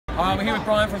We're here with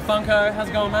Brian from Funko. How's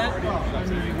it going, mate?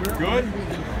 Good,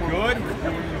 good.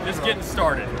 Just getting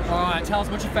started. All right, tell us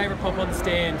what's your favorite pop on the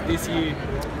stand this year?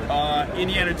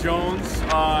 Indiana Jones,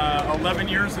 11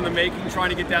 years in the making, trying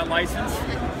to get that license.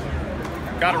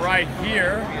 Got it right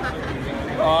here.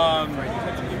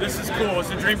 This is cool. It's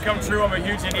a dream come true. I'm a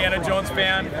huge Indiana Jones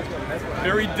fan.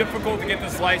 Very difficult to get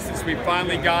this license. We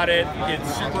finally got it.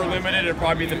 It's super limited. It'll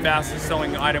probably be the fastest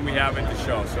selling item we have at the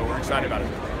show, so we're excited about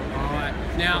it. All right.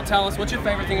 Now, tell us, what's your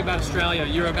favorite thing about Australia?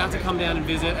 You're about to come down and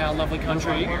visit our lovely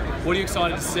country. What are you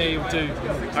excited to see or do?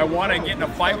 I want to get in a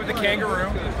fight with a kangaroo.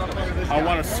 I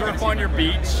want to surf on your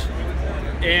beach.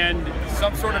 And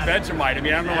some sort of Vegemite. I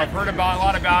mean, I don't know, I've heard a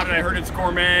lot about it. I heard it's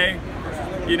gourmet.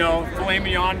 You know, filet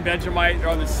mignon and Vegemite are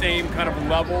on the same kind of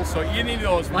level, so any of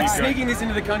those would be good. Sneaking this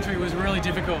into the country was really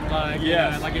difficult. Like,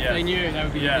 yes, you know, like if they knew, they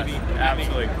would be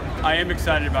absolutely. I am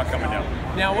excited about coming down.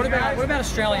 Now, what about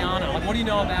Australiana? Like, what do you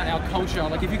know about our culture?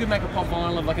 Like, if you could make a pop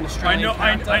vinyl of like an Australian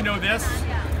character. I know this.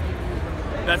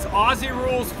 That's Aussie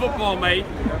rules football, mate.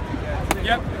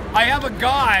 Yep. I have a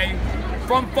guy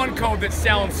from Funko that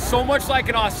sounds so much like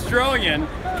an Australian.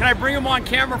 Can I bring him on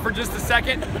camera for just a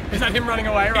second? Is that him running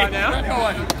away right now?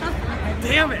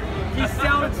 Damn it. He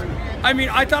sounds, I mean,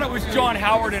 I thought it was John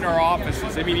Howard in our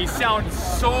offices. I mean, he sounds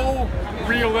so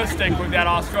realistic with that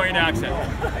Australian accent.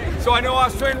 So I know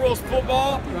Australian rules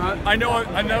football. I know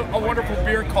a wonderful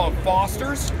beer called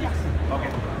Foster's.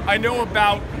 I know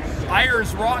about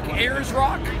Ayers Rock.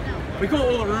 We call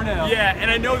it all the Rornado. Yeah, and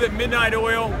I know that Midnight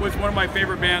Oil was one of my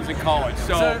favorite bands in college.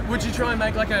 So would you try and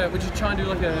make like would you try and do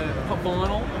like a pop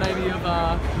vinyl maybe of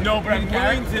No, but I'm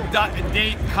willing to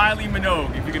date Kylie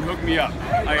Minogue if you can hook me up.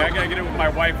 I gotta get it with my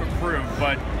wife approved,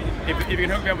 but if you can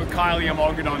hook me up with Kylie, I'm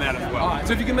all good on that as well. Alright,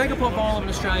 so if you can make a pop vinyl of an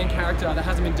Australian character that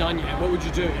hasn't been done yet, what would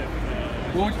you do?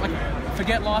 What would, like,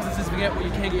 forget licenses, forget what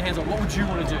you can get your hands on, what would you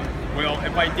want to do? Well,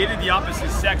 if I dated the opposite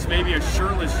sex, maybe a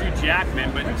shirtless Hugh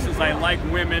Jackman, but since I like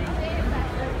women,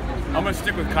 I'm going to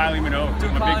stick with Kylie Minogue.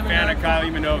 I'm a big fan of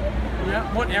Kylie Minogue.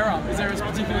 Yeah. What era? Is there a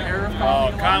particular era of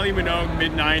Kylie? Oh, Kylie Minogue,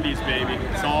 mid-90s, baby.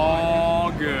 It's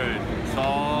all good. It's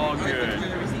all good.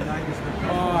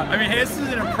 I mean, hey, this is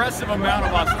an impressive amount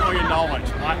of Australian knowledge,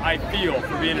 I feel,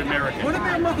 for being American. What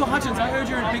about Michael Hutchins? I heard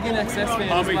you're a big NXS fan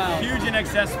as well. I'm a huge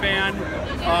NXS fan.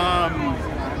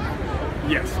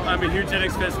 Yes, I'm a huge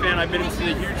NXS fan. I've been a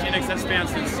huge NXS fan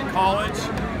since college.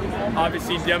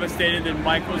 Obviously devastated that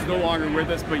Michael's no longer with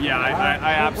us, but yeah,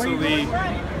 I absolutely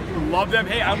love them.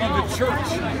 Hey, I love The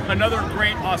Church, another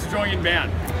great Australian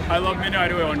band. I love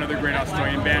Midnight Oil, another great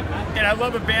Australian band. And I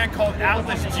love a band called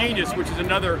Atlas Genius, which is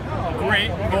another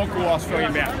great vocal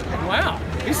Australian band. Wow,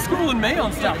 he's schooling me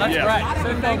on stuff. That's great.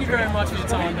 So thank you very much for your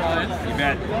time, Brian. You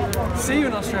bet. See you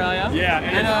in Australia. Yeah.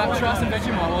 And try some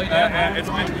Vegemite while you're down there. It's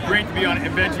been great to be on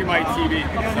Vegemite TV.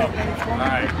 So, all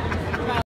right.